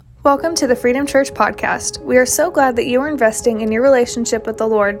Welcome to the Freedom Church podcast. We are so glad that you are investing in your relationship with the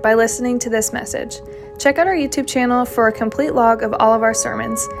Lord by listening to this message. Check out our YouTube channel for a complete log of all of our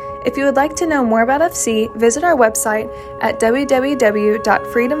sermons. If you would like to know more about FC, visit our website at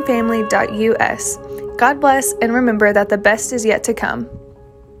www.freedomfamily.us. God bless, and remember that the best is yet to come.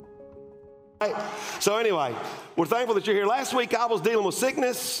 So anyway, we're thankful that you're here. Last week I was dealing with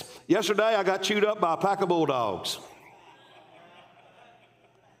sickness. Yesterday I got chewed up by a pack of bulldogs.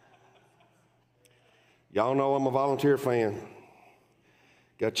 Y'all know I'm a volunteer fan.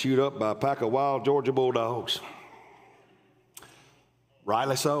 Got chewed up by a pack of wild Georgia bulldogs.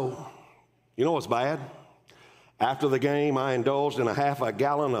 Rightly so. You know what's bad? After the game, I indulged in a half a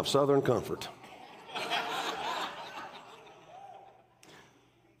gallon of Southern Comfort.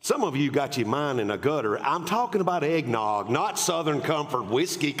 Some of you got your mind in a gutter. I'm talking about eggnog, not Southern Comfort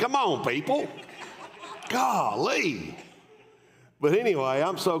whiskey. Come on, people. Golly. But anyway,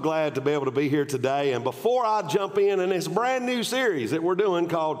 I'm so glad to be able to be here today. And before I jump in this brand new series that we're doing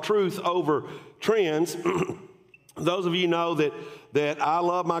called Truth Over Trends, those of you know that I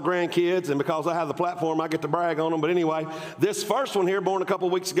love my grandkids, and because I have the platform, I get to brag on them. But anyway, this first one here, born a couple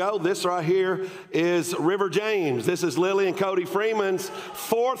weeks ago, this right here is River James. This is Lily and Cody Freeman's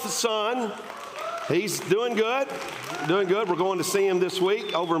fourth son. He's doing good, doing good. We're going to see him this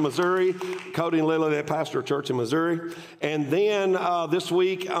week over in Missouri. Cody and Lily, they pastor a church in Missouri. And then this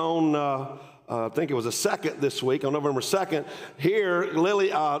week on, I think it was the 2nd this week, on November 2nd, here, Lily,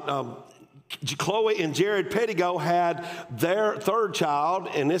 Chloe and Jared Pettigo had their third child,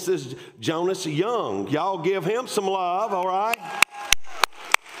 and this is Jonas Young. Y'all give him some love, all right?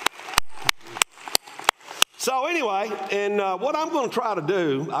 So anyway, and what I'm going to try to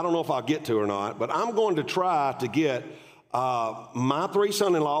do, I don't know if I'll get to or not, but I'm going to try to get my 3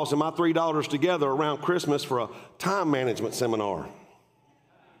 son-in-laws and my 3 daughters together around Christmas for a time management seminar.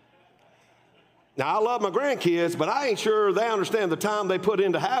 Now, I love my grandkids, but I ain't sure they understand the time they put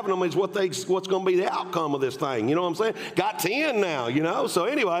into having them is what's going to be the outcome of this thing. You know what I'm saying? Got 10 now, you know? So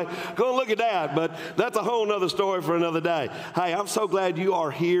anyway, go and look at that. But that's a whole nother story for another day. Hey, I'm so glad you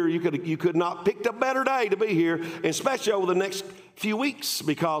are here. You could not picked a better day to be here, and especially over the next few weeks,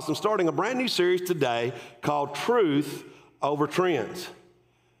 because I'm starting a brand new series today called Truth Over Trends.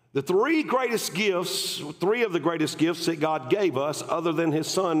 The 3 of the greatest gifts that God gave us, other than his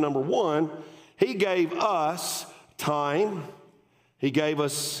son, number 1, he gave us time, he gave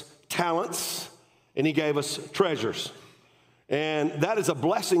us talents, and he gave us treasures. And that is a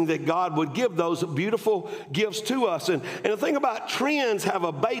blessing that God would give those beautiful gifts to us. And the thing about trends have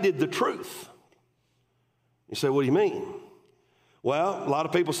abated the truth. You say, what do you mean? Well, a lot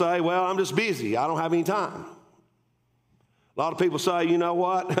of people say, well, I'm just busy. I don't have any time. A lot of people say, you know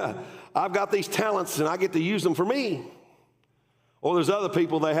what? I've got these talents and I get to use them for me. Or there's other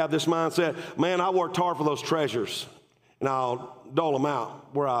people, they have this mindset, man, I worked hard for those treasures, and I'll dole them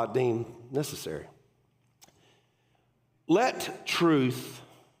out where I deem necessary. Let truth,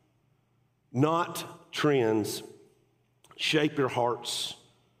 not trends, shape your heart's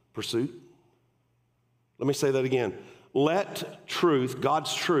pursuit. Let me say that again. Let truth,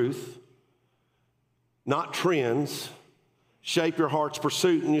 God's truth, not trends, shape your heart's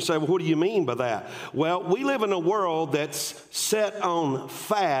pursuit. And you say, well, what do you mean by that? Well, we live in a world that's set on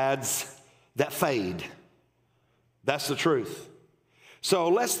fads that fade. That's the truth. So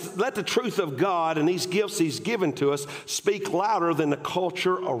let's let the truth of God and these gifts he's given to us speak louder than the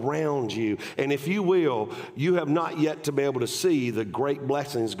culture around you. And if you will, you have not yet to be able to see the great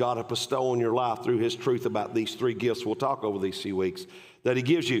blessings God has bestowed on your life through his truth about these 3 gifts we'll talk over these few weeks that he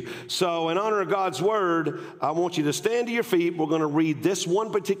gives you. So in honor of God's word, I want you to stand to your feet. We're going to read this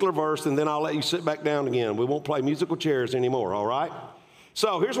one particular verse, and then I'll let you sit back down again. We won't play musical chairs anymore, all right?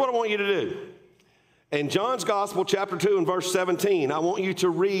 So here's what I want you to do. In John's Gospel, chapter 2 and verse 17, I want you to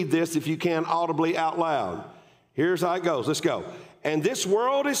read this, if you can, audibly out loud. Here's how it goes. Let's go. And this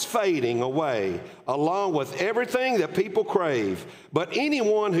world is fading away along with everything that people crave. But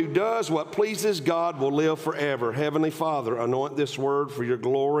anyone who does what pleases God will live forever. Heavenly Father, anoint this word for your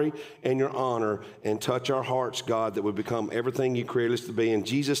glory and your honor, and touch our hearts, God, that we become everything you created us to be. In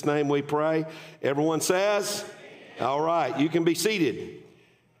Jesus' name we pray. Everyone says, all right, you can be seated.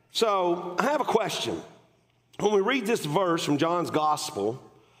 So I have a question. When we read this verse from John's Gospel,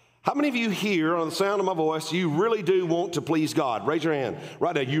 How many of you here on the sound of my voice, you really do want to please God? Raise your hand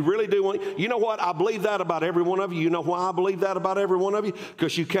right now. You really do want. You know what? I believe that about every one of you. You know why I believe that about every one of you?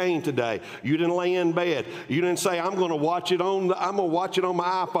 Because you came today. You didn't lay in bed. You didn't say, I'm going to watch it on my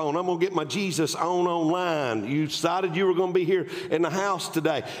iPhone. I'm going to get my Jesus online. You decided you were going to be here in the house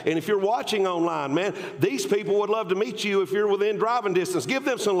today. And if you're watching online, man, these people would love to meet you if you're within driving distance. Give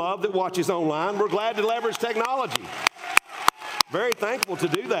them some love that watches online. We're glad to leverage technology. Very thankful to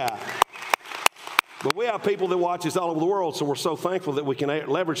do that. But we have people that watch us all over the world, so we're so thankful that we can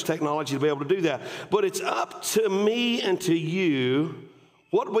leverage technology to be able to do that. But it's up to me and to you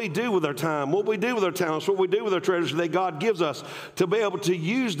what we do with our time, what we do with our talents, what we do with our treasures that God gives us to be able to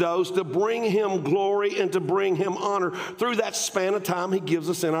use those to bring Him glory and to bring Him honor through that span of time He gives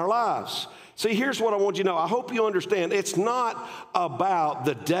us in our lives. See, here's what I want you to know. I hope you understand. It's not about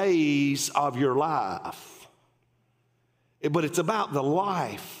the days of your life. But it's about the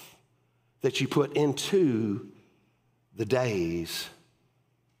life that you put into the days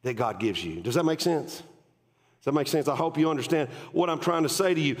that God gives you. Does that make sense? Does that make sense? I hope you understand what I'm trying to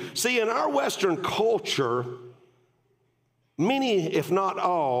say to you. See, in our Western culture, many, if not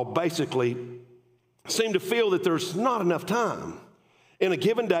all, basically seem to feel that there's not enough time in a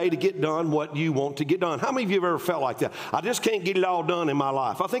given day to get done what you want to get done. How many of you have ever felt like that? I just can't get it all done in my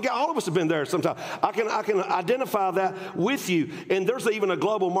life. I think all of us have been there sometime. I can identify that with you. And there's even a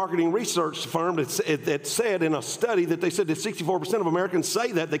global marketing research firm that said in a study that they said that 64% of Americans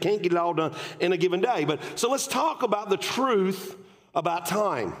say that they can't get it all done in a given day. So let's talk about the truth about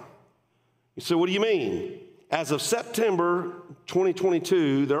time. So what do you mean? As of September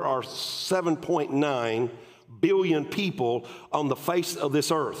 2022, there are 7.9 billion people on the face of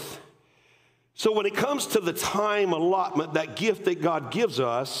this earth. So when it comes to the time allotment, that gift that God gives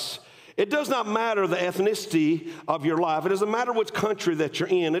us, it does not matter the ethnicity of your life. It doesn't matter which country that you're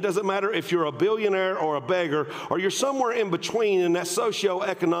in. It doesn't matter if you're a billionaire or a beggar or you're somewhere in between in that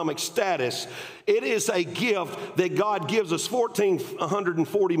socioeconomic status. It is a gift that God gives us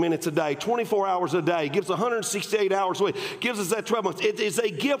 1,440 minutes a day, 24 hours a day, gives 168 hours a week, gives us that 12 months. It is a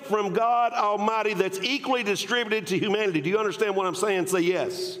gift from God Almighty that's equally distributed to humanity. Do you understand what I'm saying? Say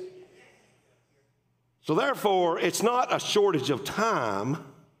yes. So therefore, it's not a shortage of time.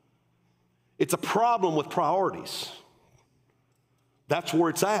 It's a problem with priorities. That's where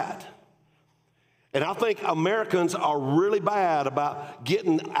it's at. And I think Americans are really bad about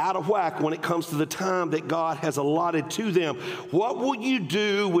getting out of whack when it comes to the time that God has allotted to them. What will you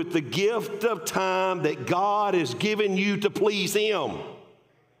do with the gift of time that God has given you to please Him?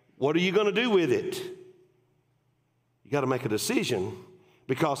 What are you going to do with it? You got to make a decision.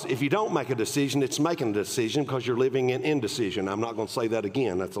 Because if you don't make a decision, it's making a decision because you're living in indecision. I'm not going to say that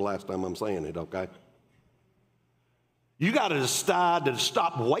again. That's the last time I'm saying it, okay? You got to decide to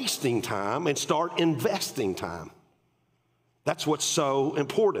stop wasting time and start investing time. That's what's so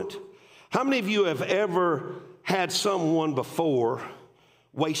important. How many of you have ever had someone before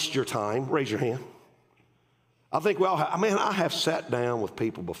waste your time? Raise your hand. I think we all have. Man, I have sat down with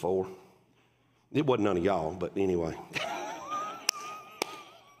people before. It wasn't none of y'all, but anyway.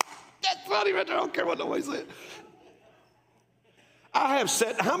 Funny right there. I don't care what nobody said. I have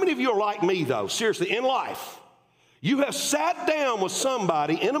said, how many of you are like me though? Seriously, in life, you have sat down with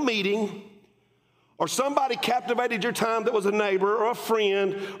somebody in a meeting or somebody captivated your time that was a neighbor or a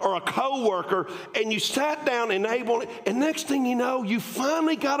friend or a coworker, and you sat down and next thing you know, you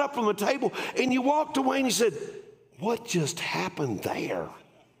finally got up from the table and you walked away and you said, what just happened there?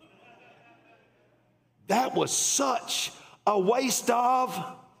 That was such a waste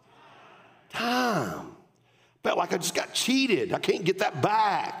of time. Felt like I just got cheated. I can't get that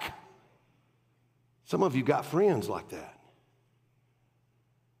back. Some of you got friends like that.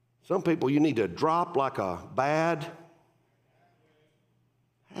 Some people you need to drop like a bad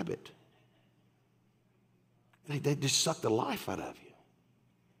habit. They just suck the life out of you.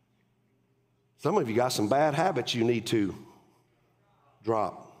 Some of you got some bad habits you need to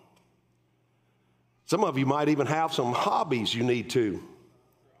drop. Some of you might even have some hobbies you need to,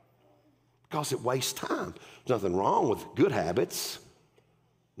 because it wastes time. There's nothing wrong with good habits.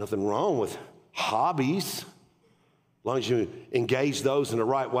 Nothing wrong with hobbies. As long as you engage those in the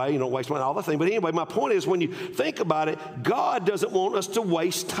right way, you don't waste money, all that thing. But anyway, my point is when you think about it, God doesn't want us to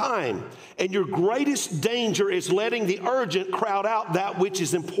waste time. And your greatest danger is letting the urgent crowd out that which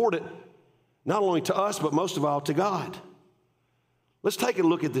is important, not only to us, but most of all to God. Let's take a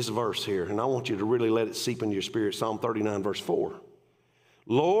look at this verse here, and I want you to really let it seep into your spirit. Psalm 39, verse 4.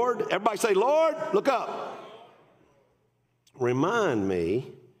 Lord, everybody say, Lord, look up. Remind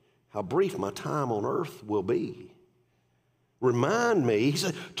me how brief my time on earth will be. Remind me, he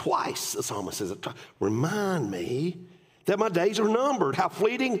said twice, the psalmist says it, remind me that my days are numbered, how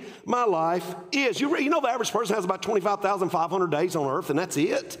fleeting my life is. You know the average person has about 25,500 days on earth, and that's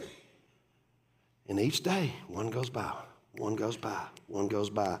it. And each day, one goes by, one goes by, one goes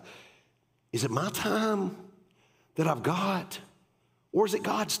by. Is it my time that I've got, or is it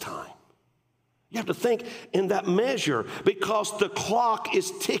God's time? You have to think in that measure because the clock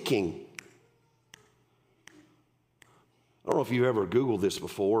is ticking. I don't know if you've ever Googled this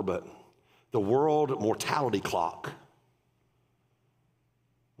before, but the world mortality clock. I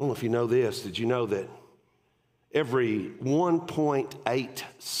don't know if you know this. Did you know that every 1.8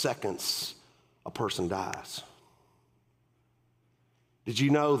 seconds a person dies? Did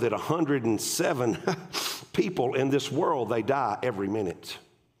you know that 107 people in this world, they die every minute?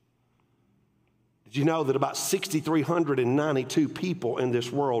 Did you know that about 6,392 people in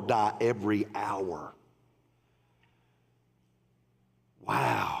this world die every hour?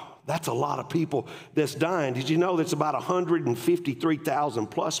 Wow, that's a lot of people that's dying. Did you know that's about 153,000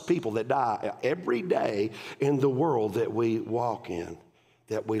 plus people that die every day in the world that we walk in,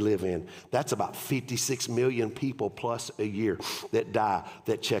 that we live in? That's about 56 million people plus a year that die,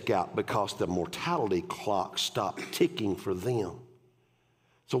 that check out because the mortality clock stopped ticking for them.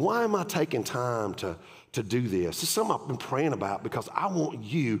 So why am I taking time to do this? It's something I've been praying about because I want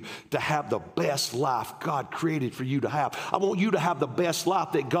you to have the best life God created for you to have. I want you to have the best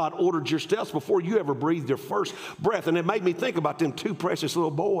life that God ordered your steps before you ever breathed your first breath. And it made me think about them two precious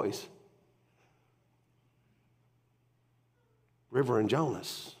little boys, River and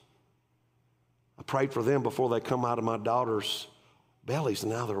Jonas. I prayed for them before they come out of my daughter's bellies,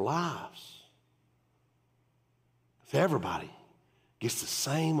 and now their lives. If everybody gets the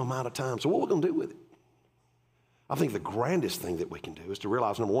same amount of time. So what are we going to do with it? I think the grandest thing that we can do is to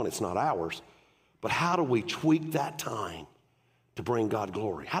realize, number one, it's not ours, but how do we tweak that time to bring God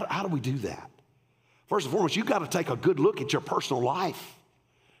glory? How do we do that? First and foremost, you've got to take a good look at your personal life.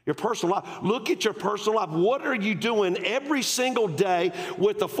 Your personal life. Look at your personal life. What are you doing every single day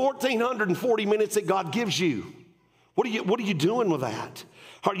with the 1,440 minutes that God gives you? What are you doing with that?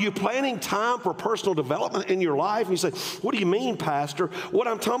 Are you planning time for personal development in your life? And you say, what do you mean, Pastor? What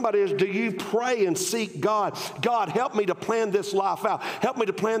I'm talking about is, do you pray and seek God? God, help me to plan this life out. Help me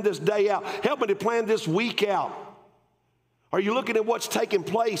to plan this day out. Help me to plan this week out. Are you looking at what's taking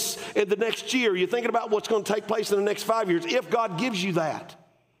place in the next year? Are you thinking about what's going to take place in the next 5 years, if God gives you that?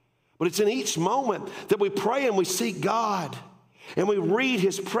 But it's in each moment that we pray and we seek God. And we read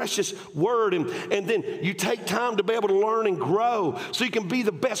his precious word, and then you take time to be able to learn and grow so you can be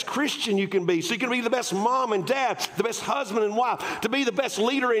the best Christian you can be, so you can be the best mom and dad, the best husband and wife, to be the best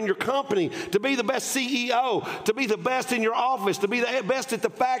leader in your company, to be the best CEO, to be the best in your office, to be the best at the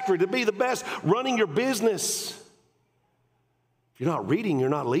factory, to be the best running your business. If you're not reading, you're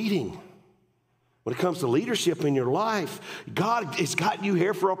not leading. When it comes to leadership in your life, God has got you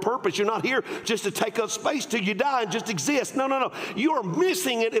here for a purpose. You're not here just to take up space till you die and just exist. No. You are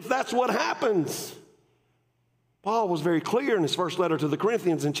missing it if that's what happens. Paul was very clear in his first letter to the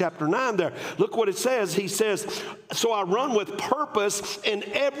Corinthians in chapter 9 there. Look what it says. He says, so I run with purpose in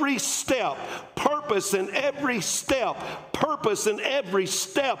every step. Purpose in every step. Purpose in every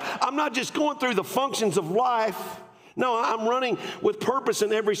step. I'm not just going through the functions of life. No, I'm running with purpose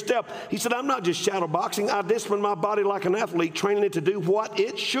in every step. He said, I'm not just shadow boxing. I discipline my body like an athlete, training it to do what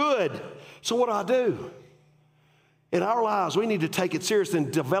it should. So what do? In our lives, we need to take it serious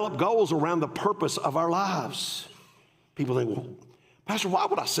and develop goals around the purpose of our lives. People think, well, Pastor, why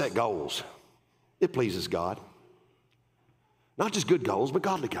would I set goals? It pleases God. Not just good goals, but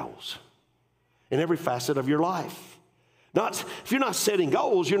godly goals in every facet of your life. If you're not setting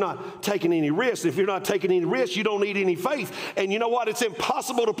goals, you're not taking any risks. If you're not taking any risks, you don't need any faith. And you know what? It's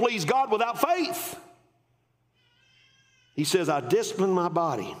impossible to please God without faith. He says, I discipline my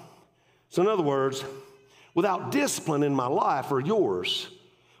body. So in other words, without discipline in my life or yours,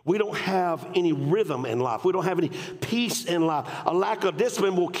 we don't have any rhythm in life. We don't have any peace in life. A lack of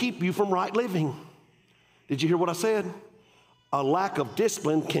discipline will keep you from right living. Did you hear what I said? A lack of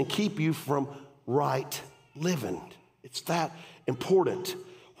discipline can keep you from right living. It's that important.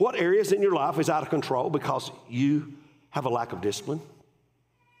 What areas in your life is out of control because you have a lack of discipline?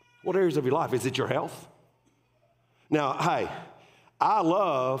 What areas of your life? Is it your health? Now, hey, I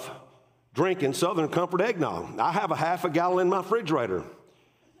love drinking Southern Comfort eggnog. I have a half a gallon in my refrigerator.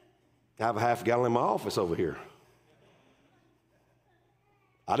 I have a half a gallon in my office over here.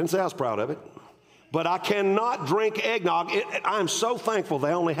 I didn't say I was proud of it, but I cannot drink eggnog. I'm so thankful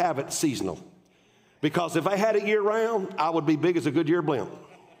they only have it seasonal. Because if I had it year-round, I would be big as a Goodyear blimp.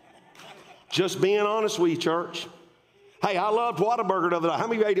 Just being honest with you, church. Hey, I loved Whataburger the other day. How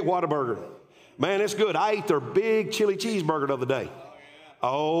many of you ate at Whataburger? Man, it's good. I ate their big chili cheeseburger the other day.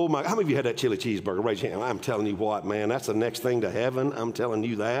 Oh my, how many of you had that chili cheeseburger? Raise your hand. I'm telling you what, man, that's the next thing to heaven. I'm telling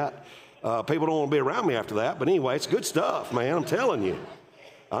you that. People don't want to be around me after that, but anyway, it's good stuff, man. I'm telling you.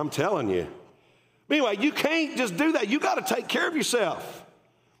 I'm telling you. But anyway, you can't just do that. You got to take care of yourself.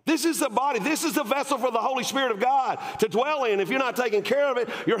 This is the body. This is the vessel for the Holy Spirit of God to dwell in. If you're not taking care of it,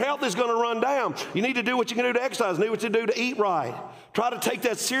 your health is going to run down. You need to do what you can do to exercise, do what you do to eat right. Try to take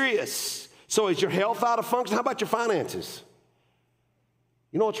that serious. So is your health out of function? How about your finances?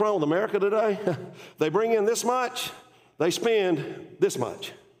 You know what's wrong with America today? They bring in this much, they spend this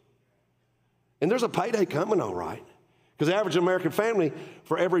much. And there's a payday coming, all right. Because the average American family,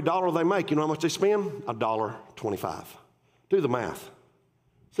 for every dollar they make, you know how much they spend? $1.25. Do the math.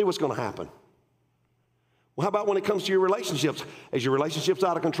 See what's going to happen. Well, how about when it comes to your relationships? Is your relationships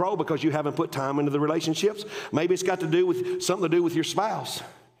out of control because you haven't put time into the relationships? Maybe it's got to do with something to do with your spouse.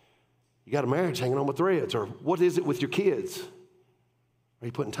 You got a marriage hanging on with threads. Or what is it with your kids? Are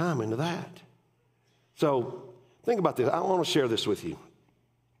you putting time into that? So think about this. I want to share this with you.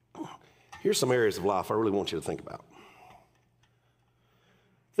 Here's some areas of life I really want you to think about.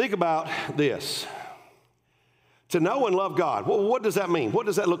 Think about this. To know and love God. Well, what does that mean? What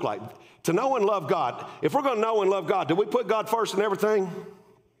does that look like? To know and love God. If we're going to know and love God, do we put God first in everything?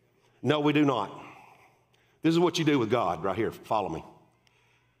 No, we do not. This is what you do with God right here. Follow me.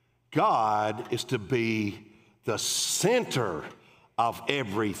 God is to be the center of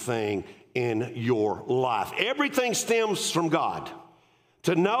everything in your life. Everything stems from God.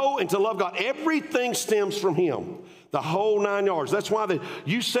 To know and to love God, everything stems from Him. The whole 9 yards. That's why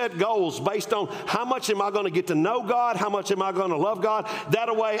you set goals based on how much am I going to get to know God? How much am I going to love God?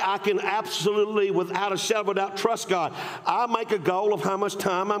 That way I can absolutely, without a shadow of a doubt, trust God. I make a goal of how much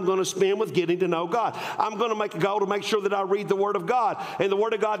time I'm going to spend with getting to know God. I'm going to make a goal to make sure that I read the Word of God. And the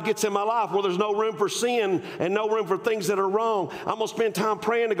Word of God gets in my life where there's no room for sin and no room for things that are wrong. I'm going to spend time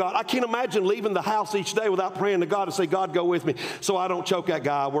praying to God. I can't imagine leaving the house each day without praying to God and say, God, go with me so I don't choke that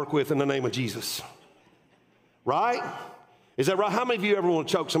guy I work with in the name of Jesus. Right? Is that right? How many of you ever want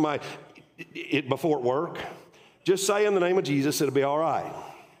to choke somebody before at work? Just say in the name of Jesus, it'll be all right.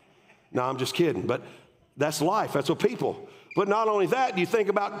 No, I'm just kidding. But that's life. That's what people. But not only that, you think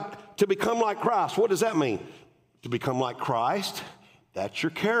about to become like Christ. What does that mean? To become like Christ, that's your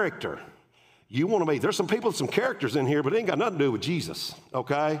character. You want to be. There's some people with some characters in here, but it ain't got nothing to do with Jesus.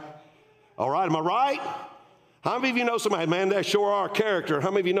 Okay? All right, am I right? How many of you know somebody, man, they sure are a character. How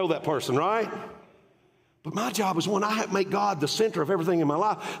many of you know that person, right? But my job is when I make God the center of everything in my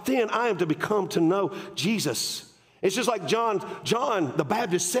life, then I am to become to know Jesus. It's just like John the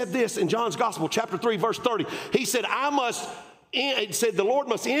Baptist said this in John's Gospel, chapter 3, verse 30. He said, the Lord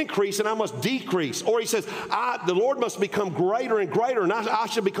must increase and I must decrease. Or he says, the Lord must become greater and greater and I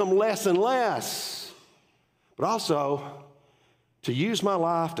should become less and less. But also to use my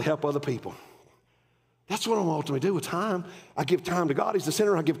life to help other people. That's what I'm ultimately do with time. I give time to God. He's the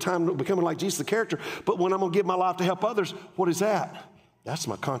center. I give time to becoming like Jesus, the character. But when I'm going to give my life to help others, what is that? That's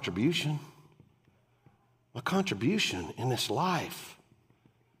my contribution. My contribution in this life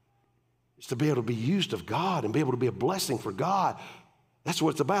is to be able to be used of God and be able to be a blessing for God. That's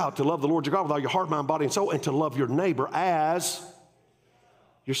what it's about, to love the Lord your God with all your heart, mind, body, and soul, and to love your neighbor as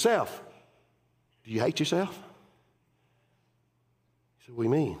yourself. Do you hate yourself? So what do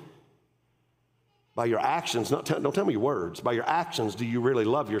you mean? By your actions, don't tell me your words. By your actions, do you really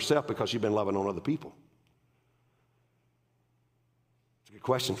love yourself because you've been loving on other people? It's a good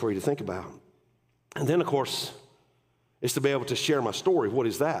question for you to think about. And then, of course, it's to be able to share my story. What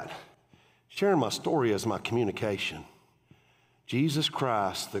is that? Sharing my story is my communication. Jesus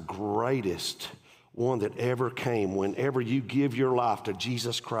Christ, the greatest one that ever came. Whenever you give your life to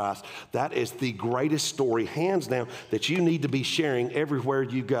Jesus Christ, that is the greatest story, hands down, that you need to be sharing everywhere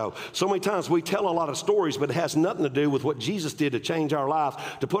you go. So many times we tell a lot of stories, but it has nothing to do with what Jesus did to change our lives,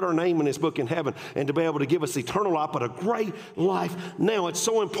 to put our name in His book in heaven, and to be able to give us eternal life, but a great life now. It's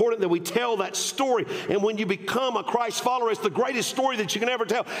so important that we tell that story. And when you become a Christ follower, it's the greatest story that you can ever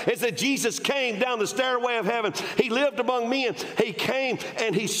tell. It's that Jesus came down the stairway of heaven. He lived among men. He came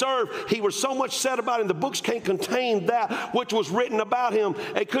and He served. He was so much said about Him. The books can't contain that which was written about Him.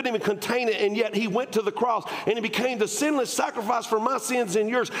 It couldn't even contain it, and yet He went to the cross and He became the sinless sacrifice for my sins and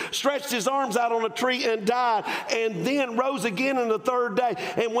yours, stretched His arms out on a tree and died, and then rose again on the third day.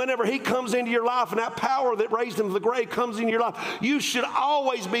 And whenever He comes into your life and that power that raised Him to the grave comes in your life, you should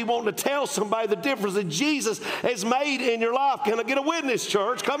always be wanting to tell somebody the difference that Jesus has made in your life. Can I get a witness,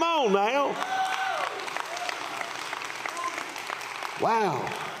 church? Come on now. Wow.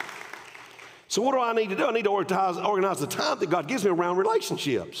 So what do I need to do? I need to organize the time that God gives me around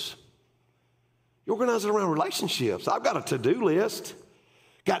relationships. You organize it around relationships. I've got a to-do list.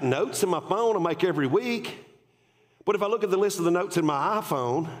 Got notes in my phone I make every week. But if I look at the list of the notes in my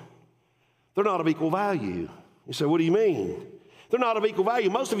iPhone, they're not of equal value. You say, what do you mean? They're not of equal value.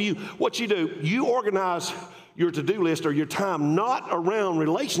 Most of you, what you do, you organize your to-do list or your time not around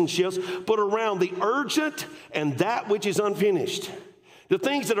relationships, but around the urgent and that which is unfinished. The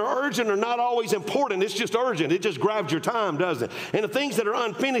things that are urgent are not always important. It's just urgent. It just grabs your time, doesn't it? And the things that are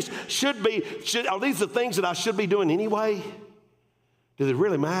unfinished are these the things that I should be doing anyway? Does it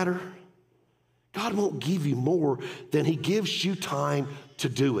really matter? God won't give you more than he gives you time to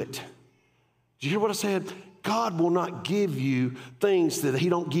do it. Did you hear what I said? God will not give you things that he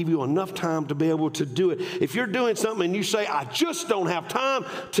don't give you enough time to be able to do it. If you're doing something and you say, I just don't have time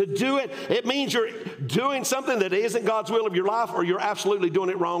to do it, it means you're doing something that isn't God's will of your life, or you're absolutely doing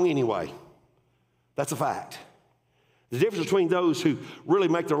it wrong anyway. That's a fact. The difference between those who really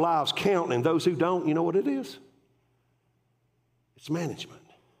make their lives count and those who don't, you know what it is? It's management.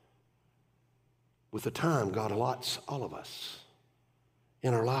 With the time God allots all of us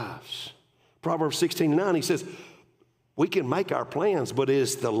in our lives. Proverbs 16:9, he says, we can make our plans, but it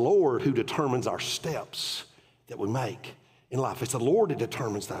is the Lord who determines our steps that we make in life. It's the Lord that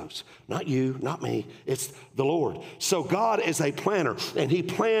determines those. Not you, not me. It's the Lord. So God is a planner, and he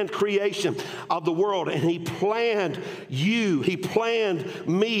planned creation of the world, and he planned you. He planned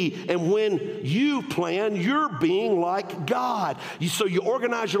me. And when you plan, you're being like God. So you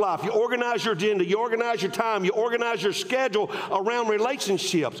organize your life. You organize your agenda. You organize your time. You organize your schedule around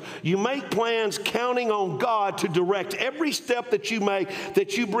relationships. You make plans counting on God to direct every step that you make,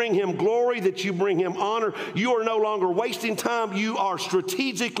 that you bring him glory, that you bring him honor. You are no longer wasting time. You are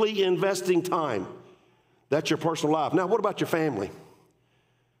strategically investing time. That's your personal life. Now, what about your family?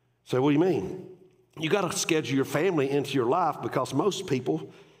 So what do you mean? You got to schedule your family into your life, because most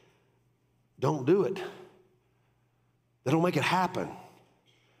people don't do it. They don't make it happen,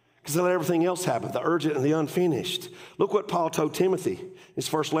 because they let everything else happen, the urgent and the unfinished. Look what Paul told Timothy, his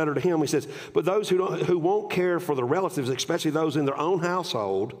first letter to him. He says, but those who won't care for their relatives, especially those in their own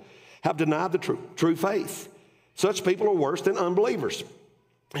household, have denied the true faith. Such people are worse than unbelievers.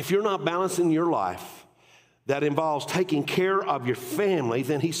 If you're not balancing your life that involves taking care of your family,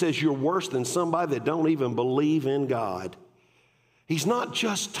 then he says you're worse than somebody that don't even believe in God. He's not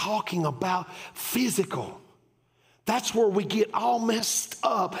just talking about physical. That's where we get all messed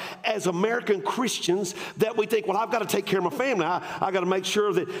up as American Christians, that we think, well, I've got to take care of my family. I got to make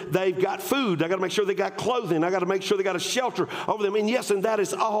sure that they've got food. I got to make sure they got clothing. I got to make sure they got a shelter over them. And yes, and that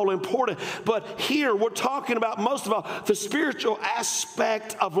is all important. But here we're talking about, most of all, the spiritual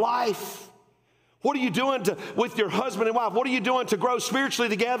aspect of life. What are you doing with your husband and wife? What are you doing to grow spiritually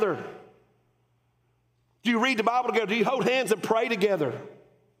together? Do you read the Bible together? Do you hold hands and pray together?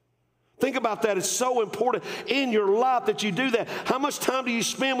 Think about that. It's so important in your life that you do that. How much time do you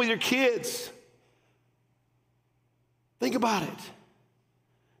spend with your kids? Think about it.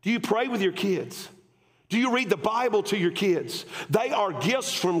 Do you pray with your kids? Do you read the Bible to your kids? They are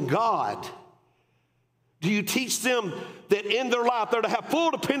gifts from God. Do you teach them that in their life they're to have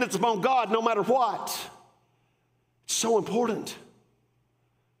full dependence upon God no matter what? It's so important.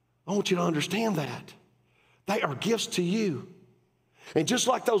 I want you to understand that. They are gifts to you. And just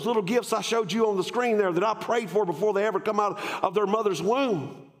like those little gifts I showed you on the screen there that I prayed for before they ever come out of their mother's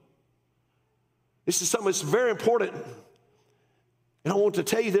womb. This is something that's very important. And I want to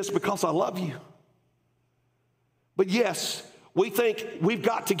tell you this because I love you. But yes, we think we've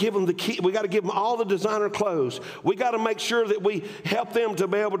got to give them the key. We got to give them all the designer clothes. We got to make sure that we help them to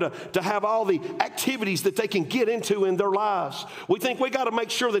be able to have all the activities that they can get into in their lives. We think we got to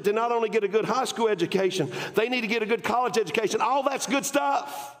make sure that they not only get a good high school education, they need to get a good college education. All that's good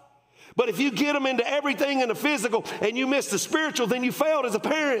stuff. But if you get them into everything in the physical and you miss the spiritual, then you failed as a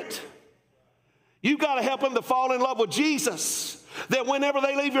parent. You've got to help them to fall in love with Jesus. That whenever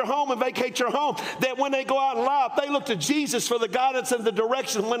they leave your home and vacate your home, that when they go out in life, they look to Jesus for the guidance and the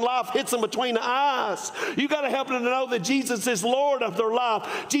direction when life hits them between the eyes. You got to help them to know that Jesus is Lord of their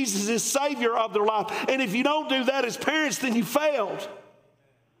life. Jesus is Savior of their life. And if you don't do that as parents, then you failed.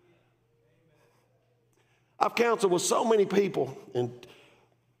 I've counseled with so many people in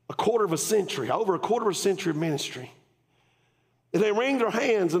over a quarter of a century of ministry. And they wring their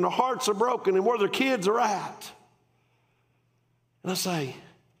hands and their hearts are broken and where their kids are at. And I say,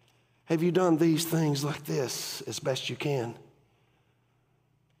 have you done these things like this as best you can?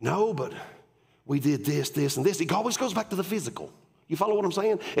 No, but we did this, this, and this. It always goes back to the physical. You follow what I'm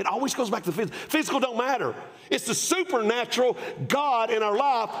saying? It always goes back to the physical. Physical don't matter. It's the supernatural God in our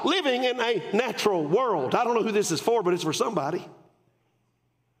life living in a natural world. I don't know who this is for, but it's for somebody.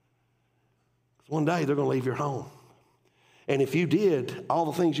 One day they're going to leave your home. And if you did all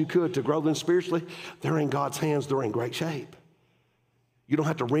the things you could to grow them spiritually, they're in God's hands. They're in great shape. You don't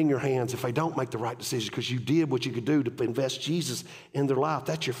have to wring your hands if they don't make the right decision because you did what you could do to invest Jesus in their life.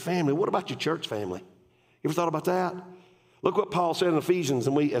 That's your family. What about your church family? You ever thought about that? Look what Paul said in Ephesians,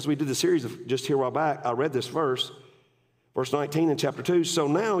 and as we did the series just here a while back, I read this verse 19 in chapter 2. So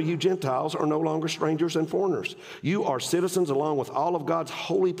now you Gentiles are no longer strangers and foreigners. You are citizens along with all of God's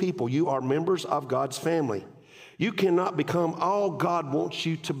holy people. You are members of God's family. You cannot become all God wants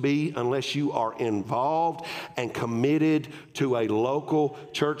you to be unless you are involved and committed to a local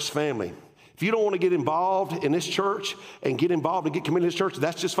church family. If you don't want to get involved in this church and get involved and get committed to this church,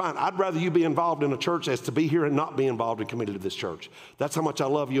 that's just fine. I'd rather you be involved in a church as to be here and not be involved and committed to this church. That's how much I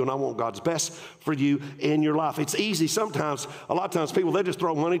love you and I want God's best for you in your life. It's easy sometimes, a lot of times people, they just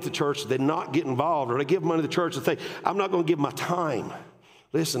throw money to church, they not get involved, or they give money to the church and think, I'm not going to give my time.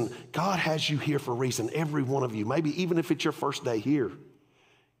 Listen, God has you here for a reason, every one of you, maybe even if it's your first day here.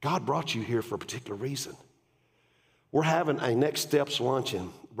 God brought you here for a particular reason. We're having a Next Steps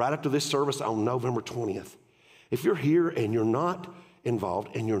luncheon right after this service on November 20th. If you're here and you're not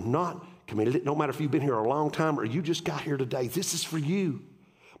involved and you're not committed, it don't matter if you've been here a long time or you just got here today, this is for you.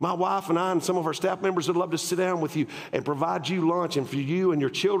 My wife and I and some of our staff members would love to sit down with you and provide you lunch and for you and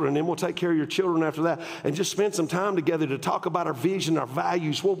your children, and then we'll take care of your children after that and just spend some time together to talk about our vision, our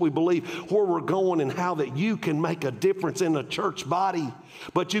values, what we believe, where we're going, and how that you can make a difference in the church body.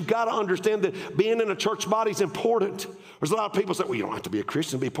 But you've got to understand that being in a church body is important. There's a lot of people say, well, you don't have to be a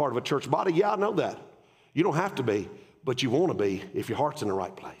Christian to be part of a church body. Yeah, I know that. You don't have to be, but you want to be if your heart's in the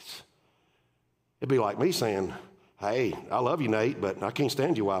right place. It'd be like me saying, hey, I love you, Nate, but I can't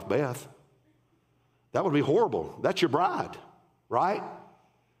stand your wife, Beth. That would be horrible. That's your bride, right?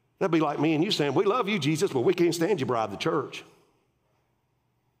 That'd be like me and you saying, we love you, Jesus, but we can't stand your bride, the church.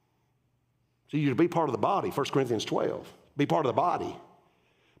 So you're to be part of the body, 1 Corinthians 12. Be part of the body.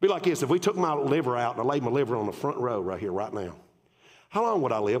 Be like this, if we took my liver out and I laid my liver on the front row right here, right now, how long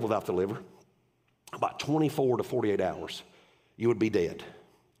would I live without the liver? About 24 to 48 hours. You would be dead.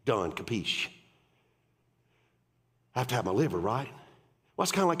 Done, capiche. I have to have my liver, right? Well,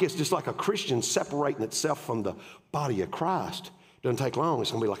 it's kind of like it's just like a Christian separating itself from the body of Christ. Doesn't take long.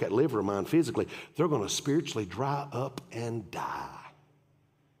 It's going to be like that liver of mine physically. They're going to spiritually dry up and die.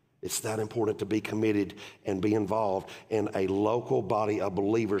 It's that important to be committed and be involved in a local body of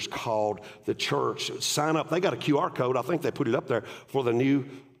believers called the church. Sign up. They got a QR code. I think they put it up there for the new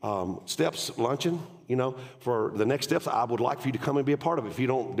Steps luncheon. You know, for the Next Steps, I would like for you to come and be a part of it. If you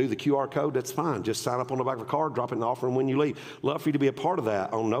don't do the QR code, that's fine. Just sign up on the back of the card, drop it in the offering when you leave. Love for you to be a part of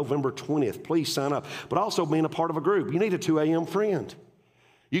that on November 20th. Please sign up. But also being a part of a group. You need a 2 a.m. friend.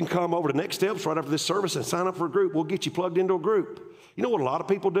 You can come over to Next Steps right after this service and sign up for a group. We'll get you plugged into a group. You know what a lot of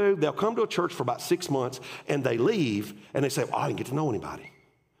people do? They'll come to a church for about 6 months and they leave and they say, well, I didn't get to know anybody.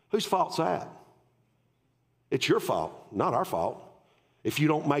 Whose fault's that? It's your fault, not our fault. If you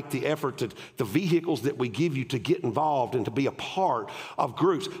don't make the effort to the vehicles that we give you to get involved and to be a part of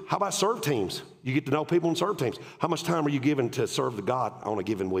groups. How about serve teams? You get to know people in serve teams. How much time are you given to serve the God on a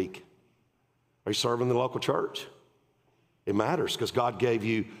given week? Are you serving the local church? It matters because God gave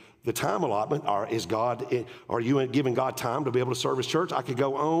you the time allotment. Are you giving God time to be able to serve His church? I could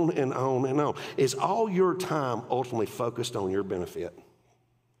go on and on and on. Is all your time ultimately focused on your benefit?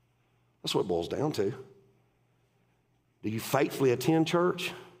 That's what it boils down to. Do you faithfully attend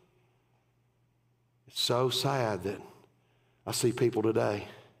church? It's so sad that I see people today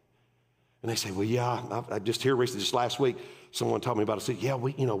and they say, well, yeah, I just here recently, just last week, someone told me about it. Said, yeah,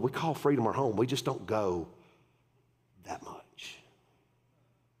 we call Freedom our home. We just don't go that much.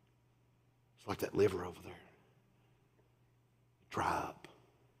 It's like that liver over there. Dry up.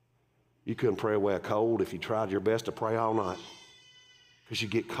 You couldn't pray away a cold if you tried your best to pray all night because you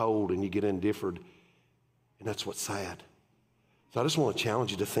get cold and you get indifferent, and that's what's sad. So I just want to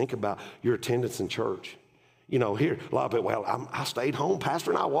challenge you to think about your attendance in church. You know, here, a lot of people, well, I stayed home,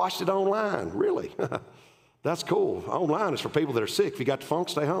 Pastor, and I watched it online. Really? That's cool. Online is for people that are sick. If you got the funk,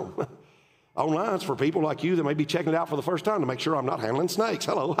 stay home. Online is for people like you that may be checking it out for the first time to make sure I'm not handling snakes.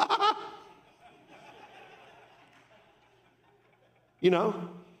 Hello. You know,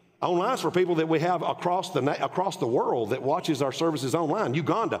 online is for people that we have across the world that watches our services online.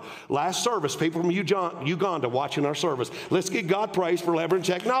 Uganda, last service, people from Uganda watching our service. Let's give God praise for leveraging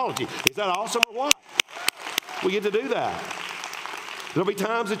technology. Is that awesome or what? We get to do that. There'll be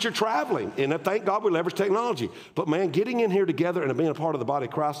times that you're traveling, and thank God we leverage technology. But man, getting in here together and being a part of the body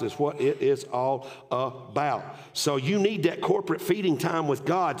of Christ is what it is all about. So you need that corporate feeding time with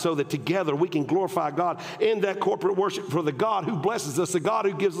God so that together we can glorify God in that corporate worship for the God who blesses us, the God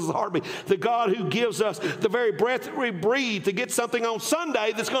who gives us a heartbeat, the God who gives us the very breath that we breathe to get something on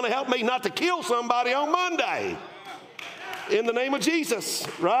Sunday that's going to help me not to kill somebody on Monday. In the name of Jesus,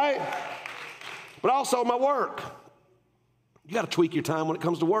 right? But also my work. You got to tweak your time when it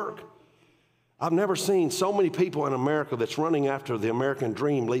comes to work. I've never seen so many people in America that's running after the American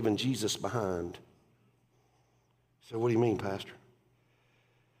dream, leaving Jesus behind. So what do you mean, Pastor?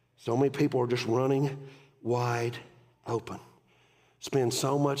 So many people are just running wide open. Spend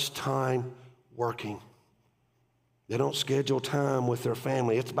so much time working. They don't schedule time with their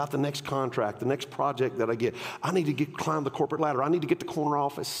family. It's about the next contract, the next project that I get. I need to climb the corporate ladder. I need to get the corner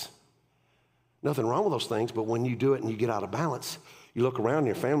office. Nothing wrong with those things, but when you do it and you get out of balance, you look around and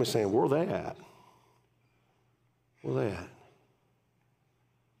your family saying, where are they at? Where are they at?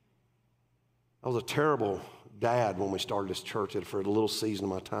 I was a terrible dad when we started this church for a little season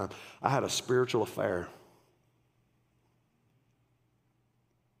of my time. I had a spiritual affair.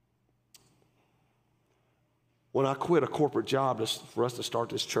 When I quit a corporate job for us to start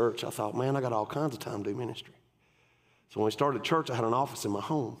this church, I thought, man, I got all kinds of time to do ministry. So when we started church, I had an office in my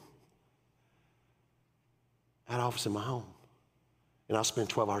home. I had an office in my home. And I spend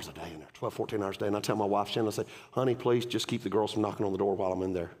 12 hours a day in there, 12, 14 hours a day. And I tell my wife, Shannon, I say, honey, please just keep the girls from knocking on the door while I'm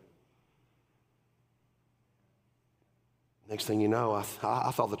in there. Next thing you know, I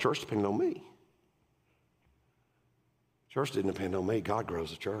thought the church depended on me. Church didn't depend on me. God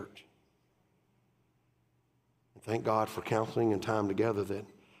grows the church. And thank God for counseling and time together that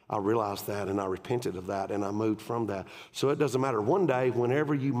I realized that and I repented of that and I moved from that. So it doesn't matter. One day,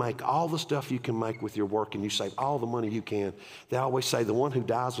 whenever you make all the stuff you can make with your work and you save all the money you can, they always say the one who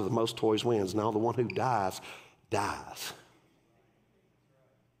dies with the most toys wins. No, the one who dies, dies.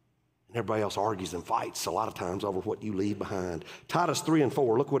 And everybody else argues and fights a lot of times over what you leave behind. Titus 3 and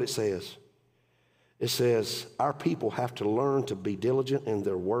 4, look what it says. It says, our people have to learn to be diligent in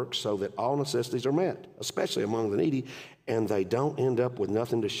their work so that all necessities are met, especially among the needy, and they don't end up with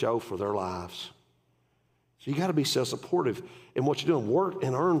nothing to show for their lives. So you got to be self-supportive in what you're doing. Work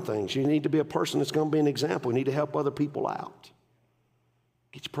and earn things. You need to be a person that's going to be an example. You need to help other people out.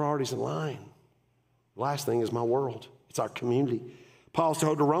 Get your priorities in line. The last thing is my world. It's our community. Paul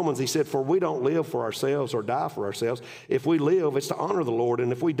told the Romans, he said, for we don't live for ourselves or die for ourselves. If we live, it's to honor the Lord.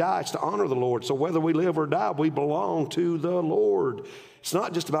 And if we die, it's to honor the Lord. So whether we live or die, we belong to the Lord. It's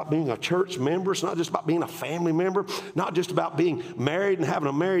not just about being a church member. It's not just about being a family member. Not just about being married and having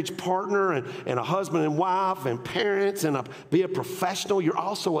a marriage partner and a husband and wife and parents and be a professional. You're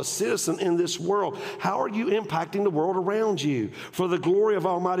also a citizen in this world. How are you impacting the world around you for the glory of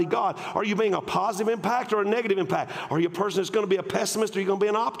Almighty God? Are you being a positive impact or a negative impact? Are you a person that's going to be a pessimist or are you going to be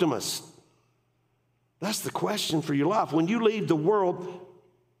an optimist? That's the question for your life. When you leave the world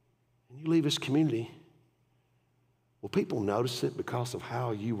and you leave this community, will people notice it because of how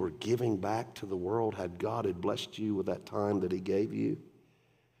you were giving back to the world? Had God had blessed you with that time that he gave you?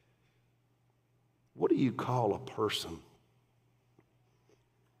 What do you call a person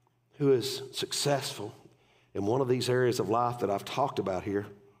who is successful in one of these areas of life that I've talked about here,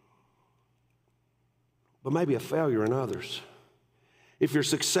 but maybe a failure in others? If you're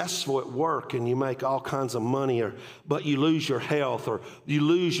successful at work and you make all kinds of money, but you lose your health or you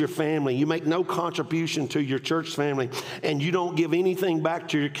lose your family, you make no contribution to your church family, and you don't give anything back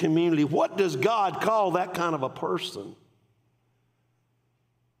to your community, what does God call that kind of a person?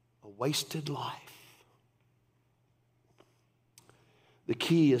 A wasted life. The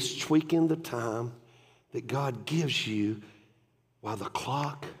key is tweaking the time that God gives you while the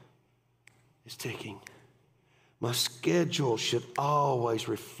clock is ticking. My schedule should always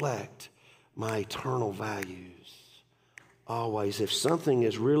reflect my eternal values. Always. If something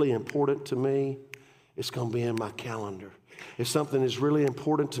is really important to me, it's going to be in my calendar. If something is really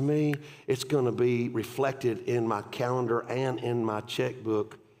important to me, it's going to be reflected in my calendar and in my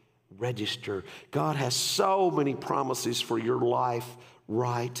checkbook register. God has so many promises for your life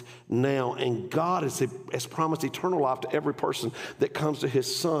right now. And God has promised eternal life to every person that comes to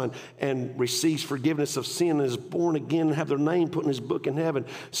his Son and receives forgiveness of sin and is born again and have their name put in his book in heaven.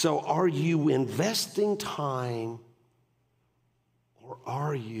 So are you investing time or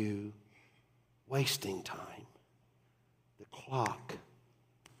are you wasting time? The clock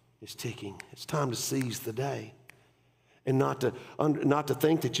is ticking. It's time to seize the day. And not to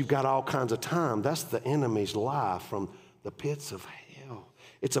think that you've got all kinds of time. That's the enemy's lie from the pits of hell. No.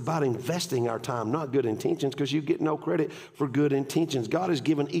 It's about investing our time, not good intentions, because you get no credit for good intentions. God has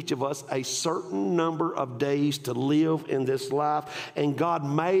given each of us a certain number of days to live in this life, and God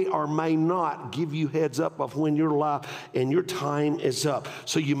may or may not give you heads up of when your life and your time is up.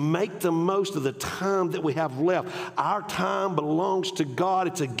 So you make the most of the time that we have left. Our time belongs to God.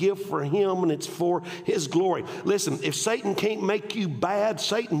 It's a gift for Him, and it's for His glory. Listen, if Satan can't make you bad,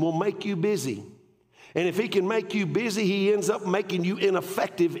 Satan will make you busy. And if he can make you busy, he ends up making you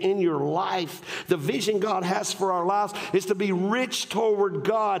ineffective in your life. The vision God has for our lives is to be rich toward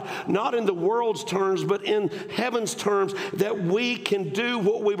God, not in the world's terms, but in heaven's terms, that we can do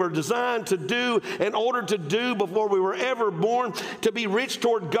what we were designed to do in order to do before we were ever born, to be rich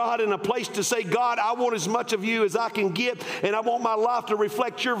toward God in a place to say, God, I want as much of you as I can get, and I want my life to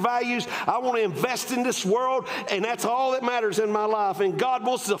reflect your values. I want to invest in this world, and that's all that matters in my life. And God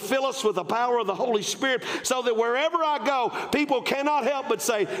wants to fill us with the power of the Holy Spirit, so that wherever I go, people cannot help but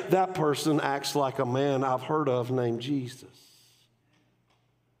say, that person acts like a man I've heard of named Jesus.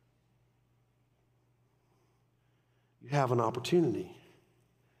 You have an opportunity.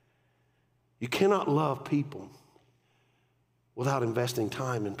 You cannot love people without investing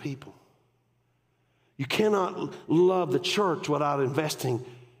time in people. You cannot love the church without investing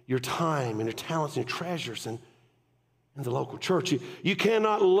your time and your talents and your treasures in the local church. You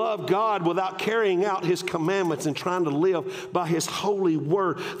cannot love God without carrying out His commandments and trying to live by His holy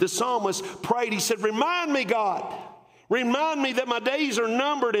word. The psalmist prayed, he said, remind me, God, remind me that my days are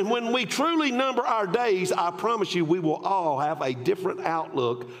numbered, and when we truly number our days, I promise you we will all have a different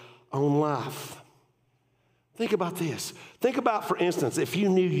outlook on life. Think about this. Think about, for instance, if you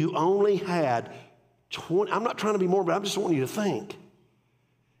knew you only had 20, I'm not trying to be morbid, I'm just wanting you to think.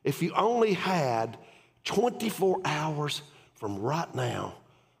 If you only had 24 hours from right now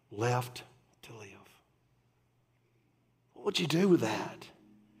left to live, what would you do with that?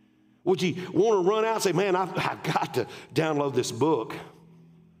 Would you want to run out and say, man, I've got to download this book.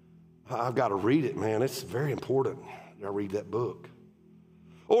 I've got to read it, man. It's very important that I read that book.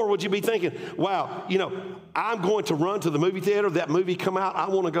 Or would you be thinking, wow, I'm going to run to the movie theater. That movie come out, I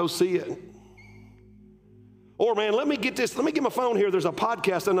want to go see it. Or, man, let me get my phone here. There's a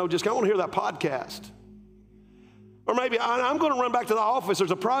podcast I know, I want to hear that podcast. Or maybe I'm going to run back to the office.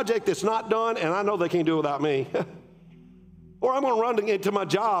 There's a project that's not done, and I know they can't do it without me. Or I'm going to run into my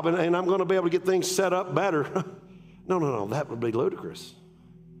job, and I'm going to be able to get things set up better. No, that would be ludicrous.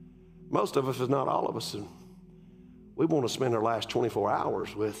 Most of us, if not all of us, we want to spend our last 24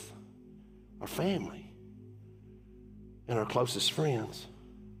 hours with our family and our closest friends.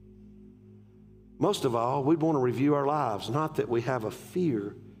 Most of all, we'd want to review our lives, not that we have a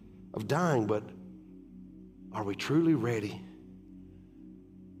fear of dying, but are we truly ready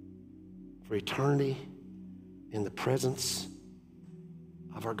for eternity in the presence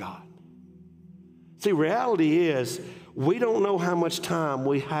of our God? See, reality is we don't know how much time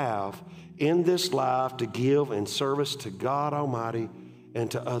we have in this life to give in service to God Almighty and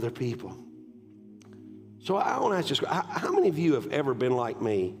to other people. So I want to ask you, how many of you have ever been like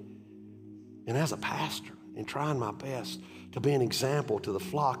me, and as a pastor, and trying my best to be an example to the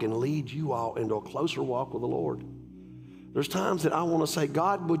flock and lead you all into a closer walk with the Lord? There's times that I want to say,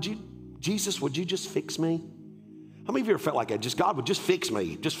 God, Jesus, would you just fix me? How many of you ever felt like that? God would just fix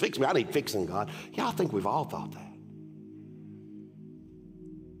me. Just fix me. I need fixing, God. Yeah, I think we've all thought that.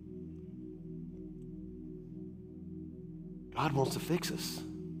 God wants to fix us.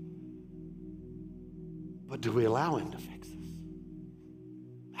 But do we allow Him to fix us?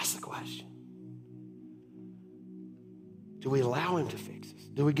 That's the question. Do we allow Him to fix us?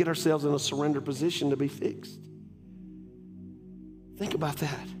 Do we get ourselves in a surrender position to be fixed? Think about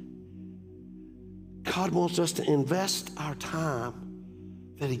that. God wants us to invest our time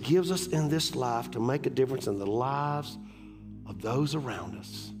that He gives us in this life to make a difference in the lives of those around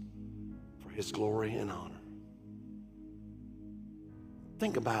us for His glory and honor.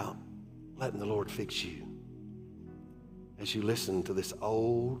 Think about letting the Lord fix you as you listen to this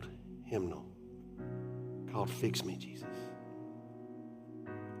old hymnal called Fix Me, Jesus.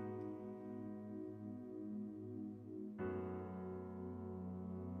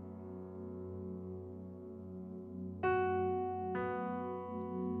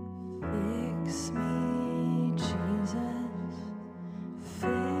 Fix me, Jesus,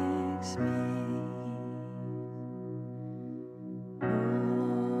 fix me.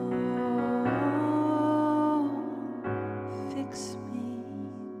 Fix me.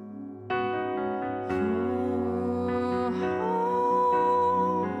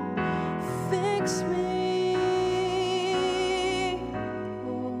 Fix me.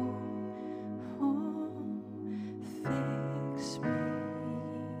 Fix me.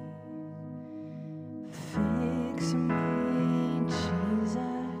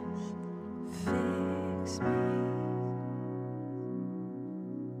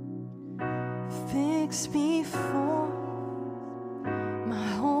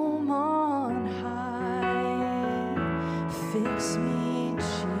 Fix me,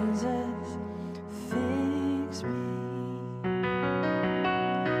 Jesus, fix me.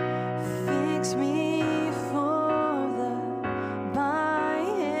 Fix me for the by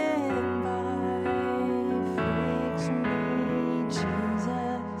and by. Fix me,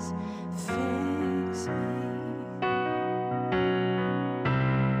 Jesus, fix me.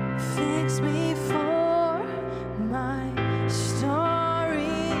 Fix me for my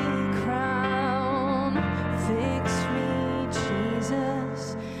starry crown. Fix me,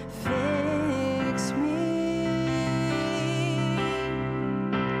 Jesus, fix me.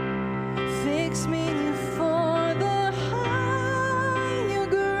 Fix me for the higher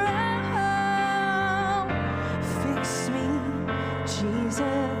ground. Fix me,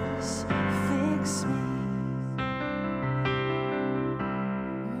 Jesus, fix me.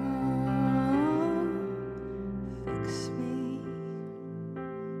 Fix me.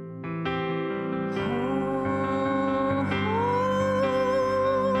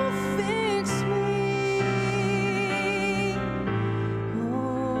 Fix me. Fix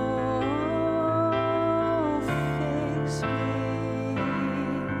me.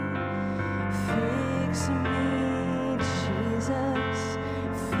 Fix me, Jesus.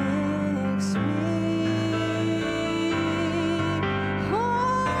 Fix me.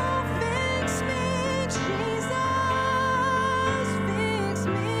 Fix me, Jesus. Fix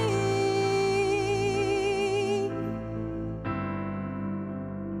me.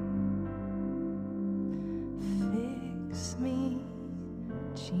 Fix me,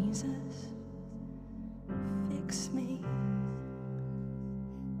 Jesus. Fix me.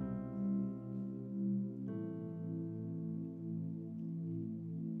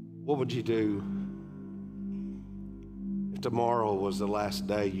 What would you do if tomorrow was the last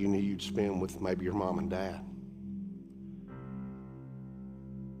day you knew you'd spend with maybe your mom and dad?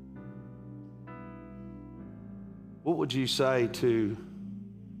 What would you say to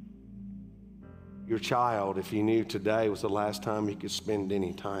your child if you knew today was the last time you could spend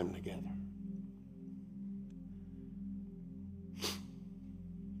any time together?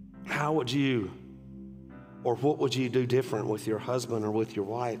 How would you, or what would you do different with your husband or with your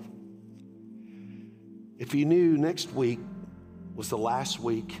wife if you knew next week was the last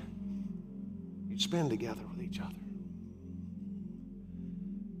week you'd spend together with each other?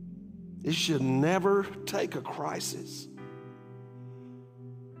 It should never take a crisis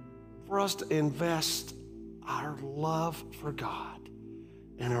for us to invest our love for God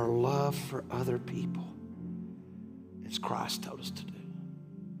and our love for other people as Christ told us to do.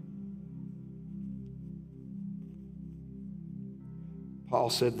 Paul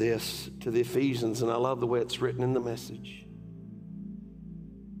said this to the Ephesians, and I love the way it's written in the Message.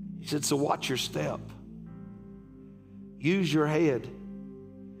 He said, so watch your step. Use your head.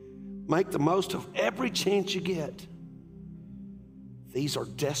 Make the most of every chance you get. These are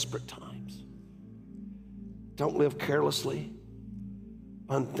desperate times. Don't live carelessly,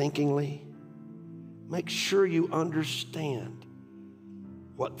 unthinkingly. Make sure you understand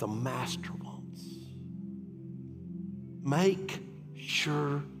what the Master wants. Make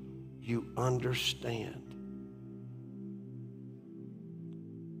sure you understand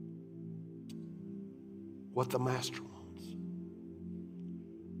what the Master wants.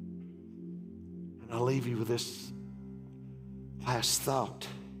 And I'll leave you with this last thought.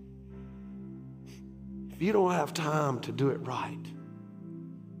 If you don't have time to do it right,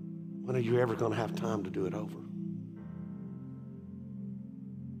 when are you ever going to have time to do it over?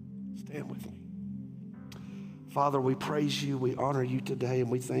 Stand with me. Father, we praise you, we honor you today, and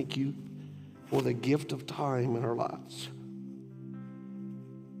we thank you for the gift of time in our lives.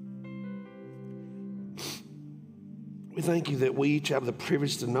 We thank you that we each have the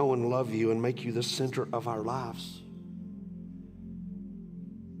privilege to know and love you and make you the center of our lives.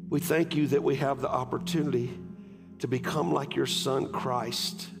 We thank you that we have the opportunity to become like your Son,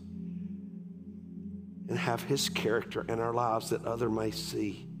 Christ, and have his character in our lives that others may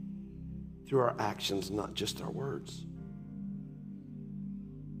see through our actions, not just our words.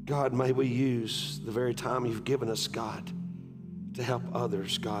 God, may we use the very time you've given us, God, to help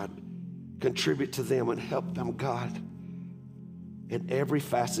others, God. Contribute to them and help them, God. In every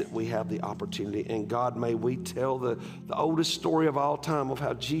facet we have the opportunity. And God, may we tell the oldest story of all time of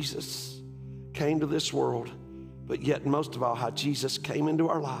how Jesus came to this world, but yet most of all, how Jesus came into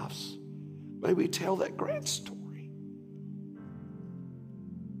our lives. May we tell that grand story.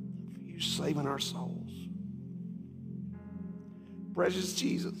 Saving our souls. Precious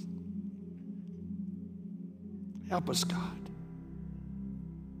Jesus, help us, God.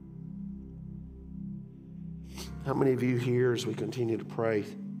 How many of you here, as we continue to pray,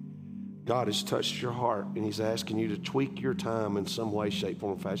 God has touched your heart and he's asking you to tweak your time in some way, shape,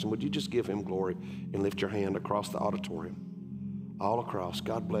 form, or fashion. Would you just give him glory and lift your hand across the auditorium? All across.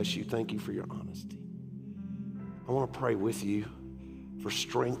 God bless you. Thank you for your honesty. I want to pray with you for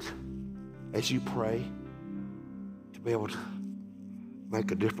strength as you pray to be able to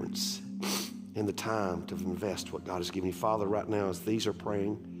make a difference in the time to invest what God has given you. Father, right now as these are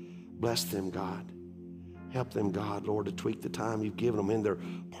praying, bless them, God. Help them, God, Lord, to tweak the time you've given them in their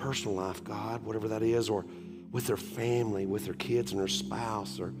personal life, God, whatever that is, or with their family, with their kids and their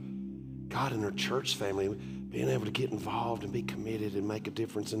spouse, or God, in their church family, being able to get involved and be committed and make a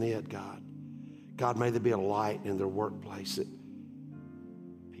difference in it, God. God, may there be a light in their workplace that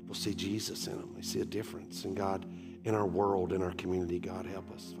people see Jesus in them. They see a difference. And God, in our world, in our community, God, help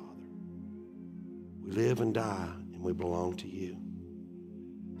us, Father. We live and die, and we belong to you.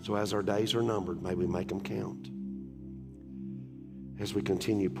 So as our days are numbered, may we make them count. As we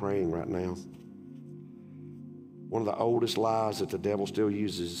continue praying right now, one of the oldest lies that the devil still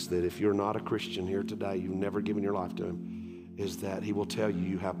uses, that if you're not a Christian here today, you've never given your life to him, is that he will tell you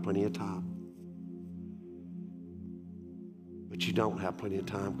you have plenty of time. But you don't have plenty of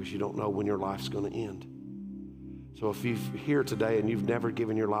time because you don't know when your life's going to end. So if you're here today and you've never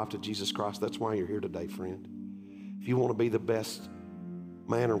given your life to Jesus Christ, that's why you're here today, friend. If you want to be the best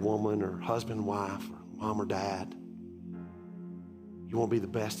man or woman or husband, wife, or mom or dad, you want to be the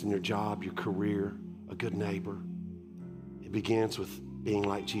best in your job, your career, a good neighbor, it begins with being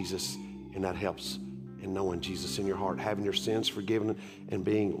like Jesus, and that helps in knowing Jesus in your heart, having your sins forgiven, and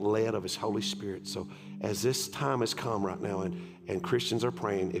being led of his Holy Spirit. So as this time has come right now and Christians are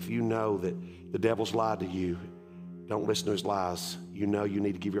praying, if you know that the devil's lied to you, don't listen to his lies. You know you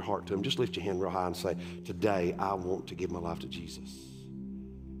need to give your heart to him. Just lift your hand real high and say, today I want to give my life to Jesus.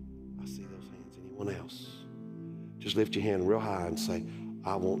 I see those hands. Anyone else? Just lift your hand real high and say,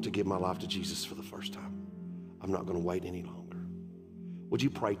 I want to give my life to Jesus for the first time. I'm not going to wait any longer. Would you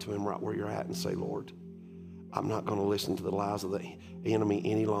pray to him right where you're at and say, Lord, I'm not going to listen to the lies of the enemy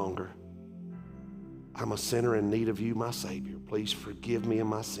any longer. I'm a sinner in need of you, my Savior. Please forgive me of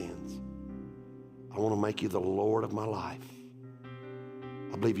my sins. I want to make you the Lord of my life.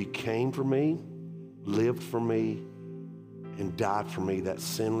 I believe you came for me, lived for me, and died for me, that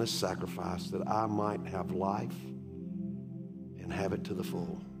sinless sacrifice, that I might have life and have it to the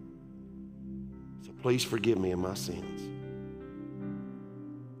full. So please forgive me of my sins.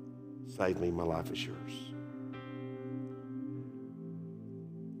 Save me, my life is yours.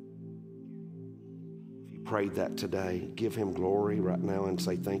 If you prayed that today, give him glory right now and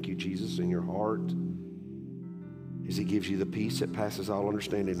say thank you, Jesus, in your heart. As he gives you the peace that passes all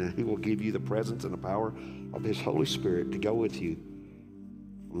understanding, and he will give you the presence and the power of his Holy Spirit to go with you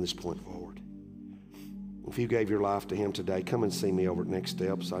from this point forward. If you gave your life to him today, come and see me over at Next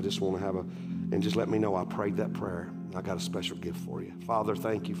Steps. I just want to and just let me know I prayed that prayer. I got a special gift for you. Father,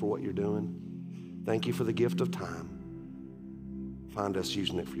 thank you for what you're doing. Thank you for the gift of time. Find us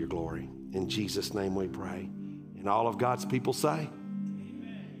using it for your glory. In Jesus' name we pray. And all of God's people say,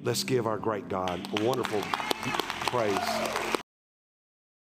 amen. Let's give our great God a wonderful praise.